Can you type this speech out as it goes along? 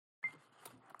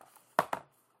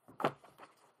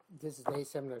This is day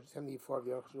 774 of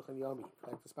York Shulchan Yomi.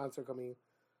 I'd like the sponsor coming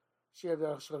share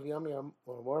the Shulchan Yomi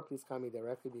or more, please call me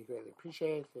directly. Be greatly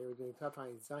appreciated. They were doing Taf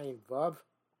Ayin Zayin Vav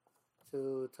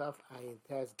to Taf Ayin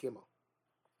Tez Gimel.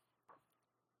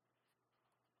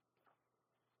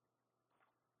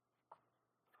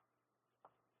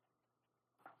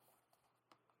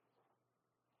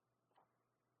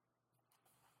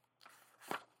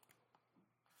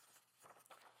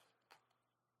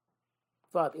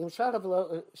 Vav Im Shav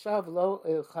Lo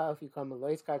Ilcha if you come Lo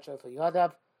Iskar Shal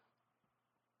Yadav.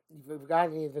 You've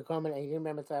forgotten the comment and you didn't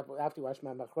remember after you watched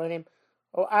my Machronim.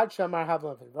 Or Ad Shamar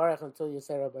Havlam Varech until you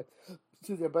say Rabbi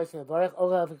to their birth in Varech.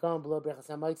 Ola if you come below Brechas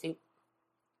HaMotzi.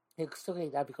 It's still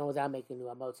going to become without making new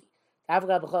Amotzi.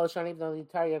 Avga B'chol Shon even though the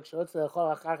entire Yak Shotz the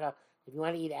Chol Achacha. If you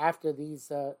want to eat after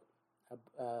these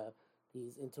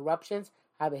interruptions,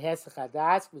 have a Hesach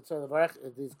Hadas. Mitzvah Varech.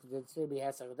 This should be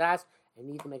Hesach Hadas. And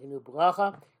need to make a new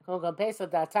bracha. On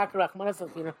Pesach, the attack Rachmanas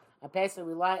Lachina. On Pesach,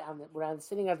 rely on we're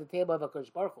sitting at the table of a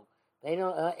Kodesh Baruch Hu. We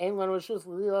don't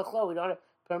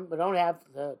have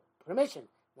the permission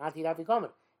not to eat afikomen.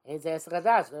 And it's Hesach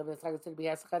Hadas. It's like it's to be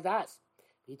Hesach Hadas.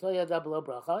 If you double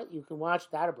bracha, you can watch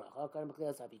that a bracha.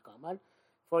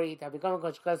 For eat afikomen,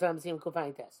 because I'm seeing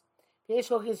Kufayin test. Those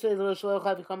who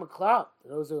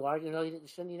argue, you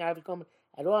shouldn't eat afikomen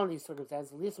at all in these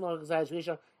circumstances. At least more Gezayis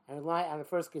Rishon and rely on the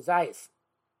first Gezayis.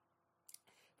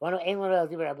 We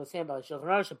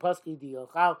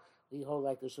hold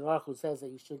like the Shulchan who says that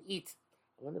you should eat.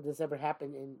 I wonder if this ever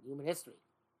happened in human history.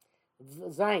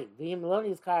 Zayin. Even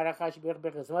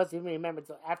remember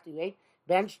until after you ate,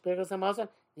 bench Birkas Hamasan,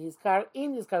 these car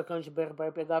in this car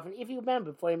if you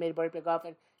remember before you made Baruch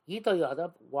Begofen, Yito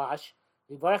Yodav, wash,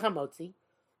 Vivarach Hamotzi,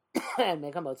 and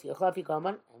make a motzi, and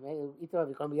make Ito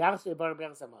Avikom, Yachsu Baruch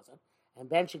Birkas Hamasan, and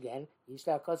bench again, and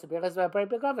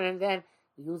then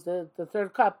use the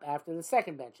third cup after the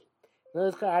second benching.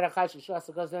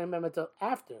 Remember until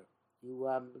after you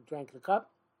drank the cup.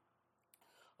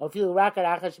 Or if you rock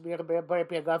at or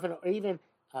even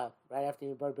right after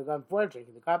you burn before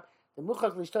drinking the cup. The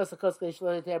muchach lishtos akos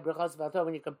brachos v'atol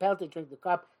when you're compelled to drink the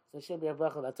cup, so it should be a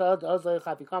bracha v'atol. Those lo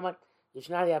yichaf yikoman. You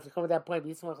should not have to come at that point.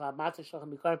 B'yismach matzah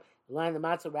shochem b'korim. You line the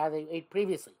matzah rather you ate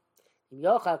previously. In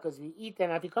yocha, because if you eat then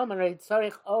afikoman already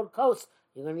tzarich od kos.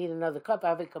 You're going to need another cup.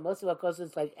 Avikamosi v'kos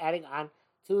is like adding on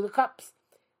to the cups,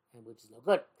 and which is no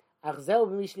good.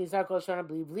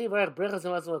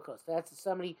 That's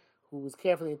somebody who was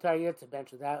careful the entire year to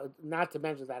bench not to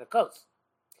bench without a kos,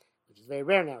 which is very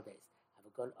rare nowadays.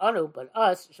 But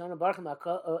us, because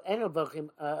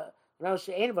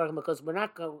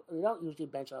we don't usually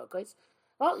bench our kos.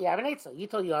 Well, you have an eitzah. You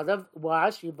told Yodav,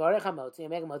 wash, you barech hamotzi, you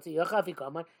make a motzi, yocha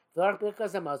afikoman, v'arach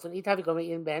birkas hamotzi, eat afikoman,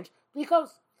 eat in bench, bli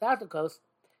kos, without the kos.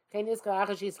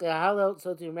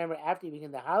 So to remember after you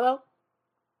begin the hallow,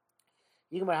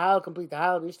 you can complete the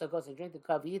hallow, and drink the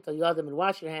cup, eat the Yodav, and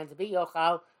wash your hands, be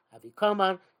yochal,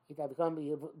 afikoman, eat afikoman,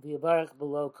 be barech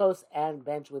below kos, and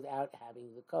bench without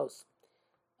having the kos.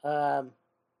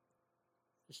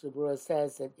 Mishnah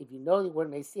says that if you know the word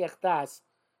Mesiach Das,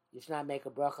 you should not make a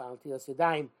bracha on Tilas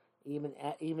Yadayim, even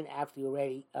after you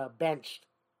already benched,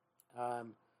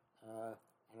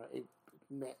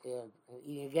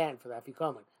 eating again for the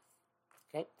afikoman.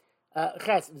 Okay.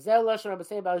 Ches. V'zeh lashon Rabbi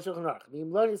Sei Ba'al Shulchan Aruch.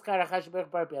 V'im lo nizkar achash berach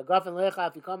bar pi agafen lo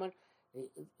yecha afikoman.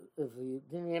 If you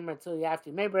didn't remember until you after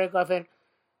you made berach agafen,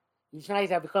 you should not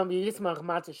have become yismach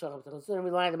matzah shochem. Consider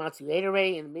rely on the matzah you ate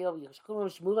already in the meal. Yishkulam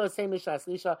shmura same mishas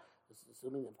lisha.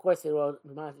 Assuming of course they wrote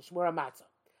shmura matzah.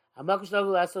 Hamakush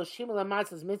logu laso shimul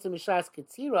matzah is mitzvah mishas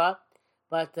ketzira,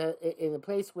 but in a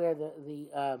place where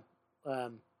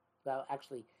well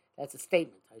actually that's a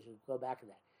statement. I should go back to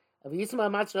that. Of yismach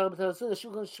matzah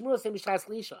shmura same mishas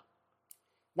lisha,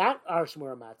 not our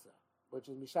shmura matzah, which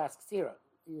is mishas ketzira.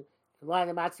 You can rely on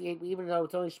the matzah you ate even though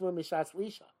it's only shmura mishas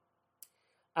lisha.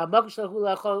 There's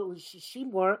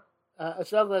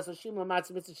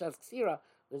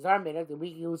our minute that we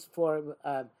use for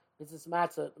Mrs.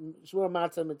 Matzah, Shmur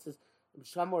Matzah, Mrs.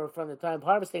 Shamor from the time of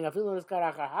harvesting. I feel in this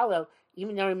halal,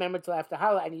 even though remember till after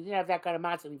halal, and you didn't have that kind of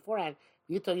matzah beforehand.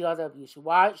 You told Yodav you should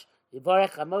wash,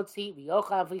 Yivarech Hamotzi,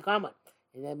 V'yocha V'yikaman,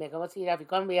 and then make a motzi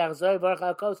V'yikaman V'yachzor Yivarech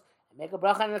HaKos, and make a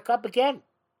bracha in the cup again.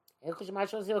 And you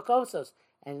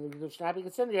should not be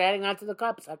considered you're adding on to the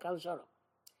cups.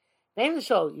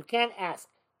 You can't ask.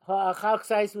 Oh,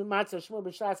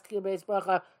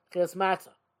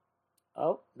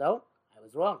 no, I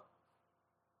was wrong.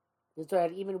 This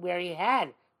is even where he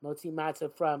had motzi matzah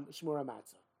from shmura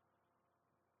matzah.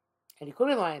 And he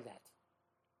couldn't rely on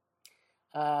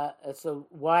that. So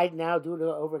why now do it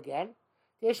over again?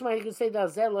 You could say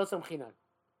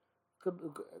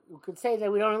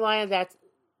that we don't rely on that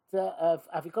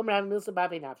Afikomen milsa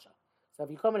babe nafsha. So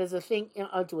Afikomen is a thing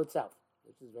unto itself,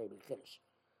 which is very big chiddush.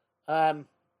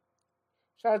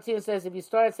 Sharatzin says if you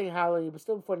start saying Hallel, you were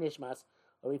still before Nishmas,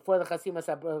 or before the Chasima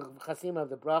of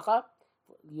the Bracha,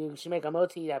 you should make a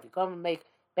moti. Afikomen, make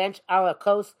bench ala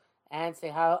kos and say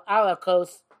Hallel ala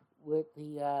kos with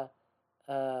the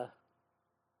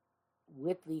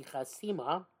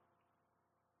Chasima.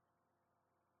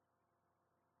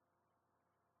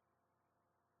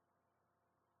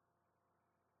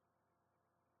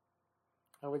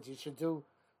 Which you should do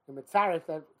the mitzaref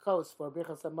that goes for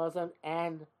Birchas Hamazon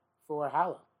and for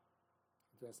Hala.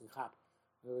 Interesting chap.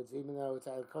 In other words, even though it's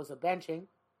a kos of benching,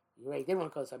 you already did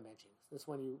one kos of benching. So this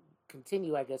one you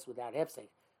continue, I guess, without hefsek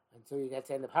until you get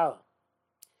to end of Hala.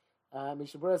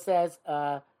 Mishabura says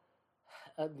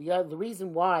the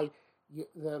reason why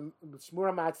the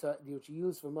shmura matzah which you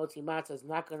use for motzi matzah is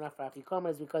not good enough for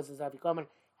afikomen is because this afikomen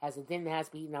has a din that has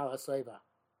to be eaten al hasoiva.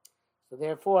 So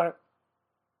therefore,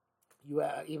 you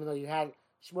even though you had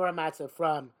shmura matzah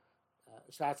from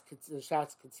Shatz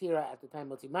Katsira at the time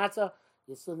motzi matzah,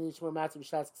 you still need shmura matzah from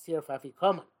Shatz Katsira for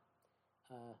afikomen,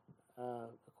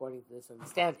 according to this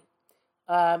understanding.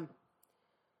 Only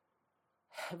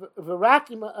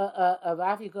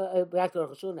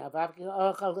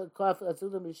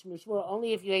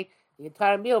if you ate the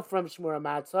entire meal from shmura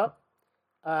matzah,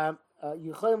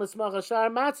 you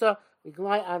we can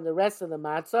rely on the rest of the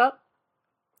matzah.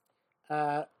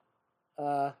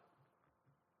 The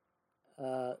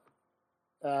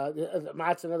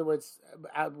matzah, in other words,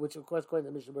 which of course, according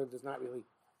to the Mishnah Berurah, does not really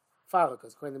follow,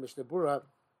 because according to the Mishnah Berurah,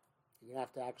 you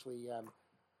have to actually,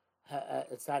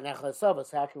 it's not nechla soba,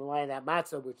 so how can we rely on that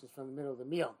matzah, which is from the middle of the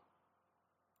meal?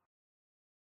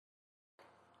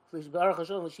 Baruch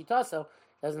Hashem l'shitaso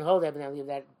doesn't hold evidently of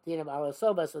that din of ala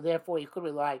soba, so therefore you could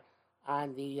rely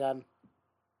on the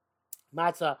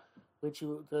matzah, the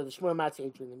shmur matzah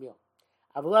ate during the meal.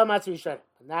 Avula matzah yishana,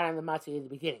 but not on the matzah at the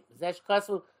beginning. Zesh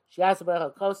kasu shiasa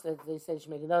baruch hakos. They said you should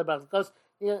make another baruch hakos.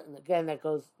 And again, that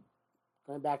goes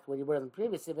going back to what you were in the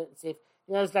previous. If you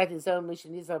know, it's like the seven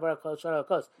mission needs a baruch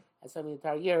hakos. As some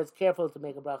entire year, it's careful to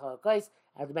make a baruch hakos.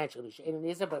 I have to mention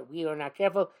it, but we are not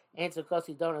careful. Answer kos,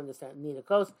 you don't understand need a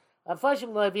kos.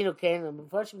 Unfortunately, lo avinu kain.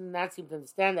 Unfortunately, not seem to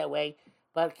understand that way.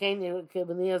 But kain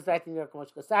b'niyos writing there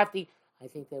k'mosh kosafti. I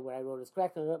think that what I wrote is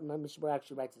correct. And Mishnah Berurah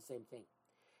actually writes the same thing.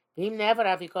 V'im never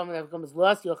afikomen is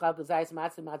lost. You'll have kazayis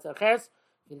matzah achers.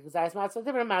 Kazayis matzah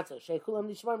different matzah. Sheikulam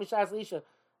nishmar mishas lisha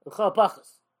l'chol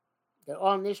pachos. They're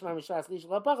all nishmar mishas lisha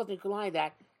l'chol pachos. You can lie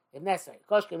that if necessary.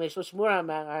 Koshke meshul shmura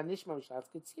nishmar mishas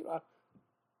kitzira.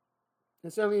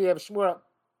 And certainly you have shmura,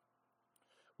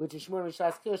 which is shmura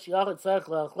mishas kitzira. Shiachot tzarich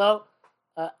l'achlo.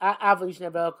 Avol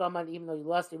yishnev elkoman. Even though you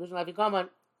lost the original afikoman,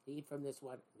 you eat from this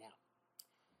one now.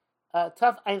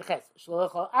 Tough ein ches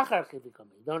shlochol achar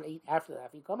chivikoman. You don't eat after the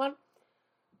afikoman.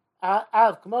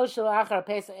 Av k'moshel achar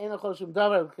pesach ein lechol shum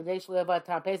davar kadesh levad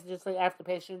tam pesach. Just like after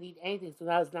pesach, shouldn't eat anything. So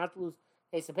now it's not to lose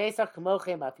pesach pesach.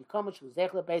 K'mochem afikoman shu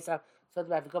zech lepesach. So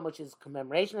the afikoman, which is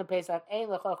commemoration of pesach, ein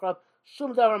lechol achar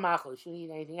shum davar machol. You shouldn't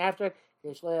eat anything after it.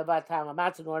 Kadesh levad tam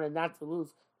matzah in order not to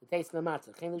lose the taste of the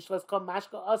matzah. Chen l'shlos kol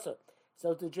mashka also.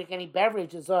 So to drink any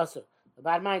beverage is also the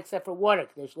bottom line, except for water.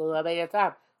 Kadesh levad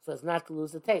tam. So as not to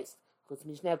lose the taste. Because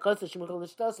Mishnah Kosa Shmuchel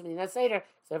L'Shtos and not Seder,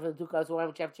 except for the two kos of wine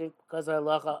which have to drink because of the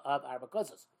halacha of Arba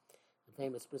Kosos. The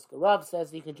famous Brisker Rav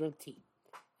says you can drink tea,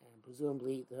 and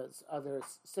presumably there's other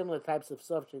similar types of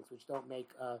soft drinks which don't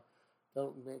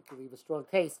leave a strong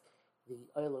taste. The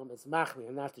oilum is machmir,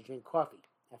 not to drink coffee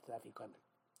after that you come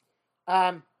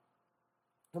in.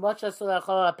 Kamosha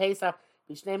Sulachol Pesach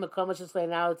Bishnei Makomosh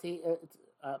Slanality.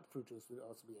 Fruit juice would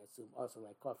also be assumed, also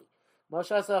like coffee.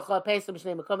 Moshe Salachal Pesach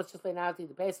Mishnei Makomas just now the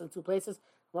Pesach in two places.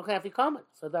 What can Afikoman?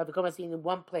 So the Afikoman is seen in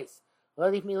one place.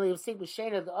 Well, if me leave sick with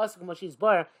Shana, the Osik Moshe's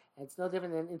bar, and it's no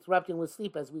different than interrupting with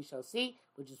sleep, as we shall see,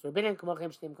 which is forbidden. Kamochem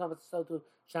Mishnei Makomas so to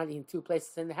Shani in two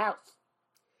places in the house.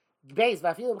 Beis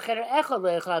Vafilu B'Cheder Echad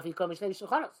Le'Echad Afikoman Mishnei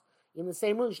Shulchanos. In the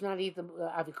same room, you should not eat the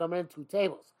Afikoman in two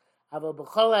tables. Ava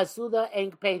B'Chol Asuda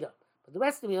Eng Peda. But the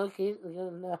rest of the meal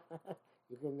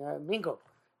you can mingle.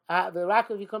 The rock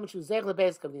of Yikoman should zeg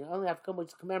lebezek. You only have to come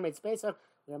which commemorates Pesach.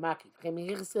 We're maki. If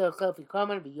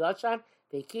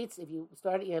you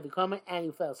started eating Yikoman and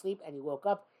you fell asleep and you woke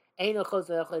up, you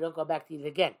don't go back to eat it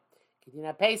again.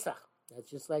 Kedina Pesach. That's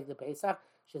just like the Pesach.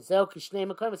 Shazel kishnei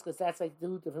makomis, because that's like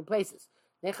two different places.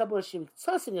 Nechabura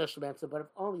shivitzosin yoshubemsa, but if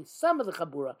only some of the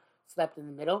chabura slept in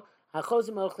the middle,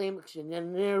 hachozim ochlim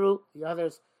ksheneru. The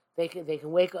others they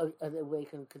can wake up. They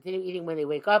can continue eating when they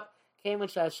wake up. Came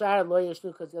and shashar lo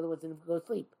yeshnu, because the other ones didn't go to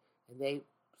sleep, and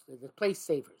the place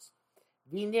savers.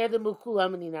 Be near the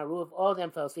mukulam and naru. If all of them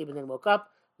fell asleep and then woke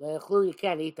up, You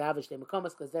can't eat the Havish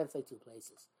Makomas because then it's like two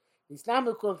places. The Islam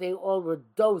they all were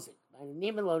dozing.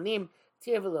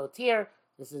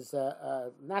 This is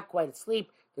not quite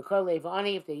asleep. The call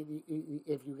levani,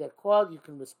 if you get called, you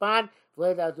can respond.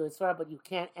 But you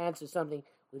can't answer something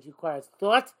which requires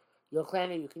thought. You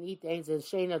can eat things.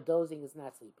 Shena dozing is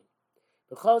not sleeping.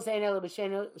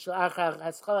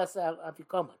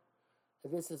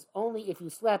 This is only if you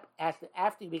slept after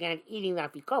you began eating the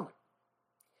afikoman.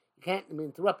 You can't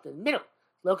interrupt in the middle.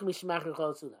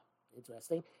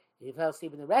 Interesting. If you fell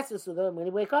asleep in the rest of the suda, when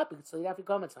you wake up, you can sleep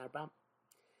afikoman. It's not a problem.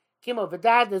 Kimo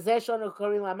v'dad dezeshon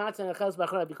okorin la matzah and achels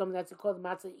b'achor afikoman. That's called the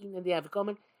matzah eaten in the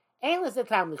afikoman. Ain't the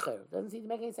tam lichor. Doesn't seem to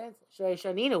make any sense.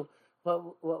 Shaninu.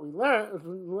 What we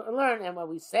learn and what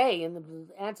we say in the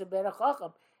answer Berach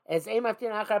Chacham is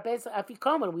Eimaftin Achar Pesach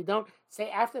Afikoman. We don't say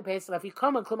after Pesach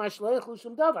Afikoman Klumar Shlo Yechlu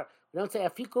Shum Davar. We don't say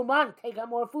Afikuman, take out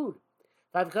more food.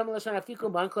 Afikoman Lashon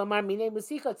Afikuman Klumar Minei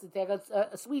Musikas, to take out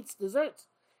sweets, desserts.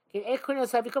 Okay,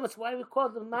 Ekrinos Afikoman. So why do we call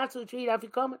the matzah to eat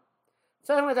Afikoman?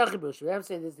 So we have to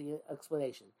say this is the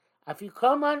explanation.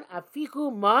 Afikoman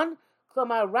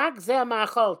Klumar Rak Zeh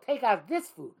Machol. Take out this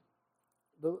food.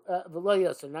 V'lo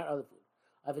yosser, not other food.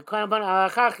 Afikoman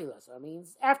alachachilas. I mean,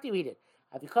 after you eat it.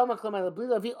 Afikoman klomar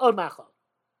leblila vi od machol.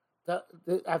 The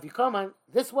afikoman,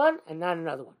 this one and not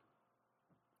another one.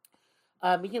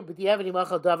 But do you have any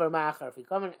machol davar ma'achar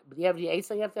afikoman? But do you have any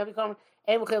esa you have to afikoman?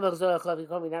 Ein mechel b'chzor achol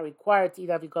afikoman. You're not required to eat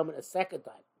afikoman a second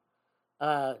time.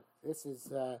 This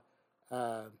is a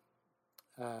so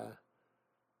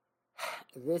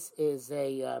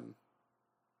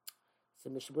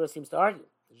Mishnah Berurah seems to argue.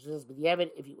 But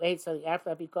if you ate something after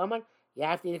afikoman, you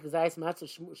have to eat it because I matzah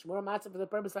shmur matzah for the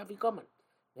purpose of afikoman.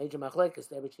 Major machlekes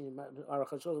there between Aruch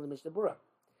HaShulchan and the Mishnah Berurah.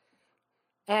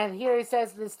 And here he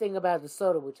says this thing about the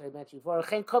soda, which I mentioned before.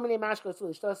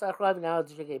 Now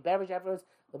to drink a beverage afterwards.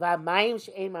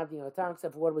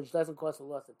 Except for water which doesn't cause a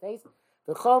loss of taste.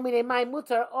 All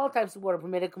types of water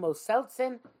permitted, como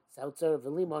seltzer,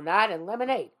 limonade, and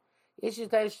lemonade. Those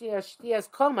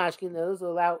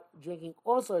will allow drinking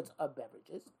all sorts of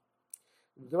beverages.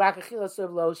 The Rakachila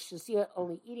serve low shasia,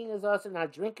 only eating is also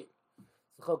not drinking.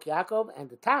 Chok Yaakov and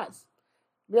the Taz.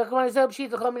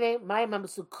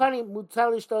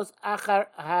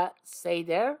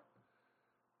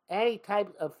 Any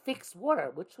type of fixed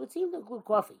water, which would seem to include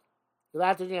coffee. You're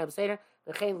allowed to drink a seder.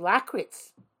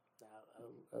 Lakritz,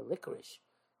 licorice,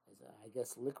 I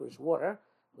guess licorice water,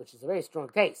 which is a very strong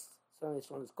taste. Certainly as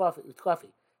strong as coffee. With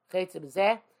coffee.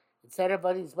 Etc.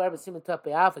 But he's I guess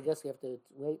we have to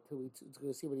wait till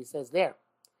we see what he says there.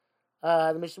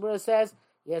 The Mishnah Berurah says,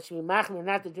 yes, you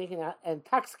not to drinking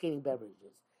intoxicating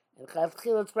beverages. And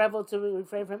it's preferable to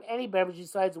refrain from any beverage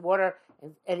besides water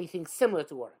and anything similar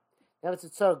to water. Now, it's a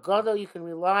tzor gadol, you can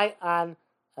rely on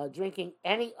drinking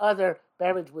any other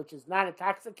beverage which is not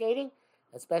intoxicating,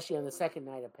 especially on the second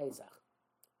night of Pesach.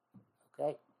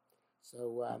 Okay?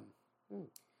 So,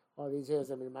 all these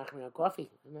years I've been machmir on coffee.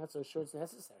 I'm not so sure it's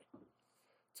necessary.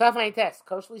 Tafai test.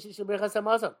 Koshlishi Shabirchas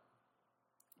Hamazon.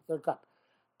 Third cup.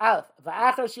 Aleph.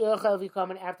 Va'achar shi'ochel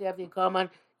v'yikoman. After you come on,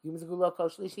 you must go low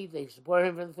koshlishi. They support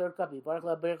him for the third cup. Yivarach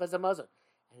la birchas hamazon.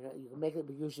 And you can make it,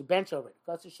 but you should bench over it.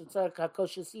 They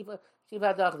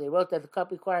wrote that the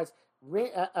cup requires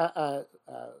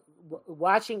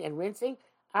washing and rinsing.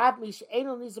 Even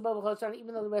though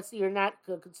the rest of you are not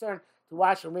concerned to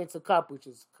wash and rinse a cup, which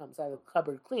comes out of the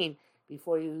cupboard clean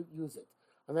before you use it.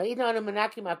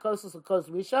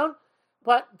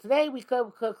 But today we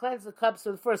could cleanse the cups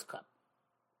of the first cup.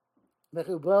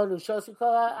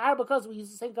 Because we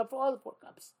use the same cup for all the 4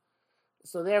 cups.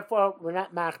 So therefore, we're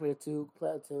not machmir to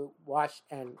wash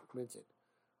and rinse it.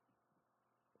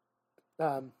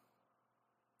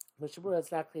 Mishnah Berurah,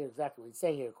 it's not clear exactly what he's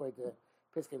saying here, according to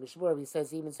Piskei Mishnah Berurah. He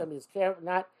says even somebody who's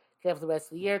not careful the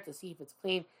rest of the year to see if it's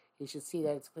clean, you should see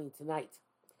that it's clean tonight.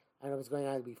 I don't know if it's going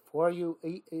on before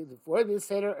the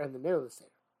Seder or in the middle of the Seder.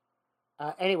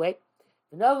 Anyway,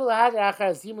 people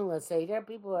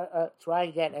are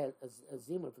trying to get a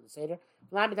zimun for the Seder.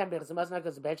 Not because of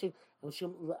benching,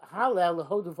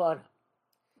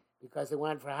 because they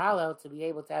want for Hallel to be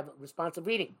able to have responsive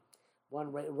reading.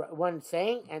 One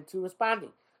saying and 2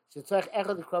 responding. If he doesn't have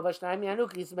a zimun,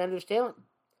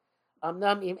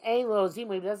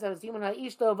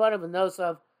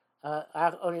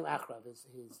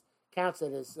 his counts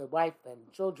that his wife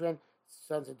and children,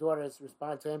 sons and daughters,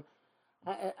 respond to him.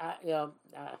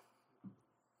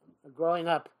 Growing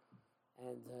up,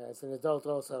 and as an adult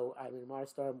also, I'm in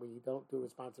Marstorm, we don't do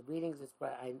responsive readings.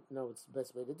 I know it's the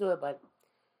best way to do it, but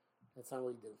that's not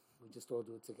what we do. We just all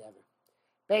do it together.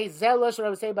 It's a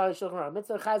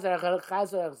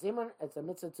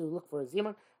mitzvah to look for a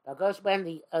zimun.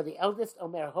 The eldest,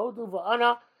 Omer Hodu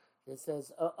v'Ana. It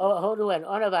says Hodu and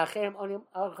Ana v'Acherim Onim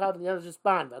Archav. The others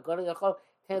respond. The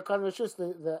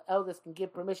eldest can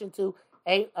give permission to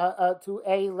a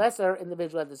lesser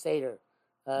individual at the seder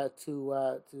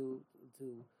to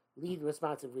lead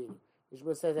responsive reading.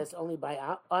 Yeshua says that's only by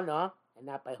Ana and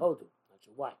not by Hodu. Not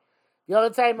sure why. The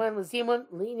other time when the zimun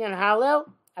linyan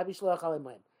Hallel.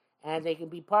 And they can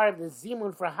be part of the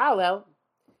zimun for Hallel,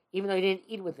 even though you didn't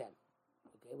eat with them.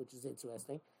 Okay, which is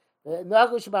interesting. The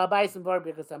Nagush Ba'abais and Bar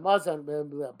because Amazon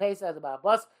Pesach, the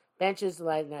Ba'abas, benches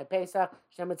like night Pesach.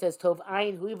 Shemit says Tov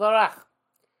Ayin Hui Varach.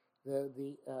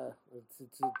 The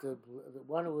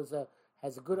one who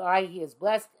has a good eye, he is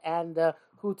blessed, and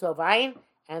Hu Tov Ayin,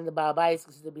 and the Ba'abais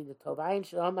is to be the Tov Ayin.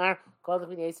 Shomar called the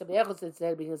Yesa Be'echos.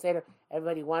 Instead of being a seder,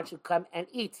 everybody wants you to come and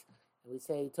eat. And we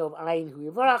say Tov Ayin Hu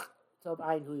Yivarach, Tov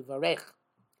Ayin Hu Yivarech.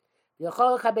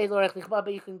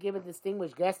 But you can give a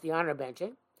distinguished guest the honor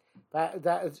benching.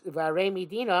 V'arei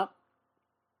Medina,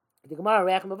 the Gemara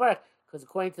Reach Mavarech, because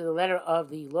according to the letter of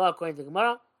the law, according to the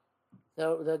Gemara,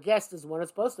 the guest is the one who's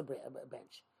supposed to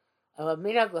bench.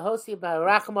 Minag Lahosi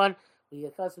Barachman, we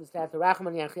accustomed to the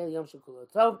Rachman Yachil Yom Shekulo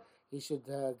Tov. He should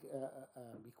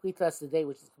bequeath us the day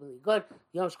which is completely good.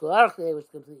 Yom Shkul Aruch, the day which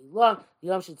is completely long.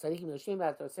 Yom Shul Tzadikim Yoshim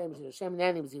after same as Yoshem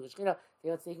Nanim Ziv Shechina. The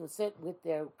Yom Tzadikim sit with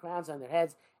their crowns on their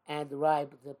heads and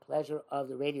derive the pleasure of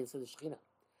the radiance of the Shechina.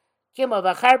 Kimo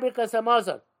V'achar Birkas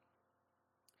Hamazon.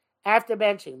 After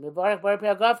benching, Mevarach Bar Pei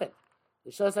Agafen.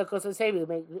 V'shos HaKos HaSevi,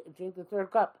 drink the third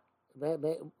cup.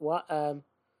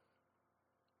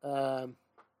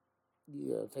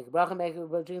 You take a bracha, make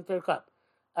drink the third cup.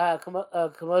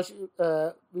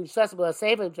 Accessible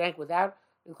safe drank without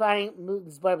inclining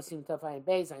Mizbar B'Sim Tafai and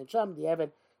Beis and Shum the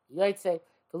Evan Yoitze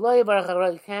the Loya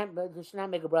Baruch you can't but you should not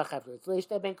make a bracha afterwards. So you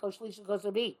should ben Kosh Lish goes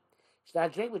to be. Should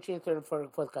not drink between third and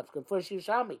fourth cups. First you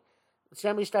Shami.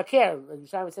 Shami Shtaker.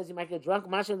 Shami says you might get drunk.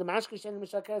 Mashim the Mashkish and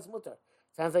Mishtaker is mutter.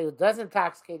 Sounds like it does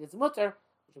intoxicate, it's mutter,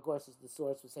 which of course is the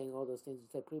source for saying all those things you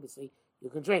said previously. You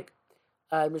can drink.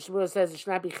 Mishmur says it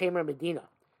should not be Chemer Medina.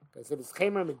 Because if it's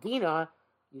Chemer Medina,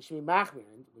 you should be machmir,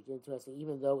 which is interesting,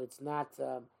 even though it's not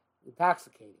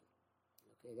intoxicating.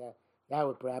 Okay, that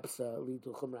would perhaps lead to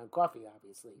chumrah and coffee,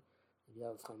 obviously. If you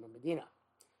have chumrah medina.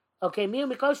 Okay, miu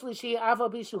mikosh lishi avo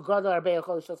bishu gadol arbei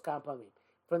cholishos kampamim.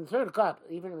 From the third cup,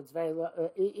 even though it's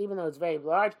very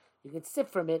large, you can sip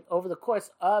from it over the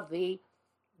course of the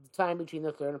time between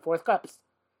the third and fourth cups.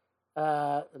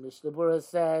 The Mishnah Berurah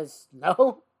says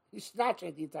no, you should not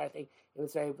drink the entire thing if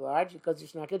it's very large because you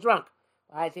should not get drunk.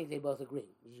 I think they both agree.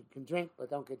 You can drink, but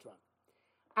don't get drunk.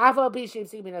 This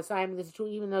is true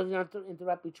even though you don't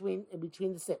interrupt between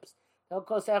the sips. One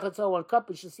cup,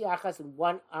 you should see achas in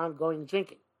one ongoing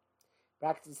drinking.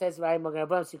 Practice says, there's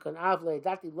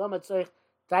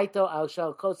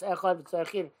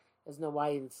no why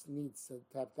it needs to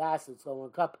have das, it's all one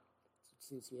cup. It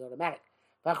seems to be automatic.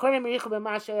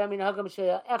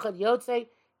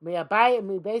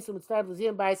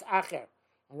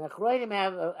 And the Choroidim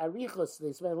have a richus.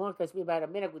 They spend a long time speaking about a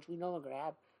minute, which we no longer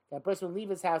have. That person will leave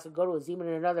his house and go to a zimun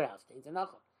in another house. It's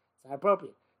not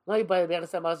appropriate. No, you buy the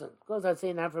Berachas Hamazon. Of course, I'd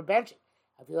say not for benching.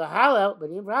 I feel a halal, but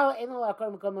even for halal, ain't no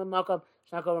lakom come in malkom.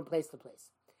 It's not going from place to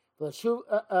place.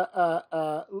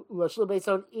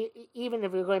 Even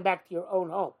if you're going back to your own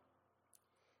home,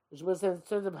 which was in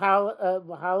terms of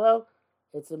halal,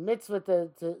 it's a mitzvah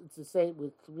to say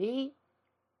with three,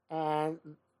 and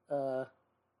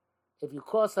if you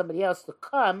call somebody else to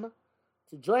come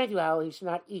to join you, halal, he should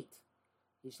not eat.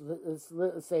 He should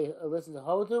listen to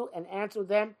Hodu and answer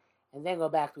them, and then go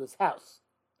back to his house.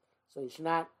 So he should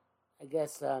not, I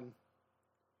guess,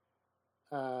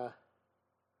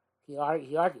 he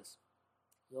argues.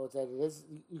 He holds that it is,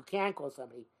 you can call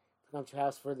somebody to come to your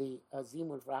house for the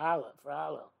zimun for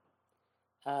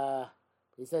halal.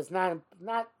 He says not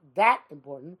that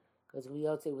important because we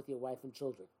don't say with your wife and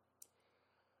children.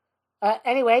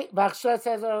 Anyway, Bachshot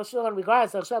says,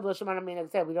 regardless of Shab,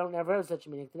 we don't never heard such a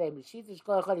meaning today.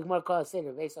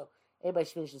 So everybody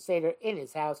should finish the Seder in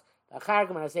his house.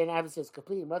 When I say an advocate is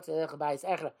complete, when I go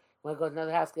to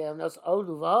another house, if you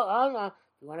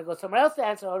want to go somewhere else to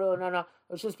answer, no,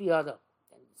 it'll just be Odo.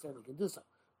 And you certainly can do so.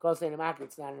 Because in the market,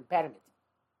 it's not an impediment.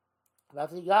 But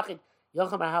for the Yachid,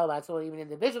 so even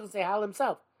an individual can say Hal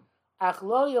himself.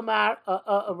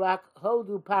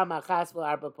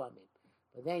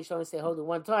 But then you should only say Hodu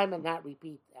one time and not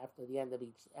repeat after the end of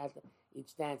each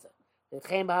stanza. The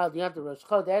Chem Bahal Yom Tov Rosh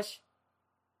Chodesh.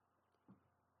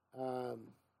 I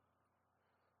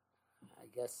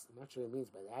guess I'm not sure what it means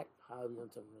by that. How Yom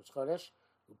Tov Rosh Chodesh.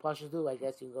 Upashadu, I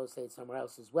guess you can go say it somewhere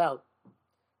else as well.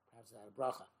 Perhaps without a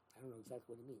bracha. I don't know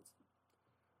exactly what it means.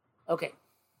 Okay.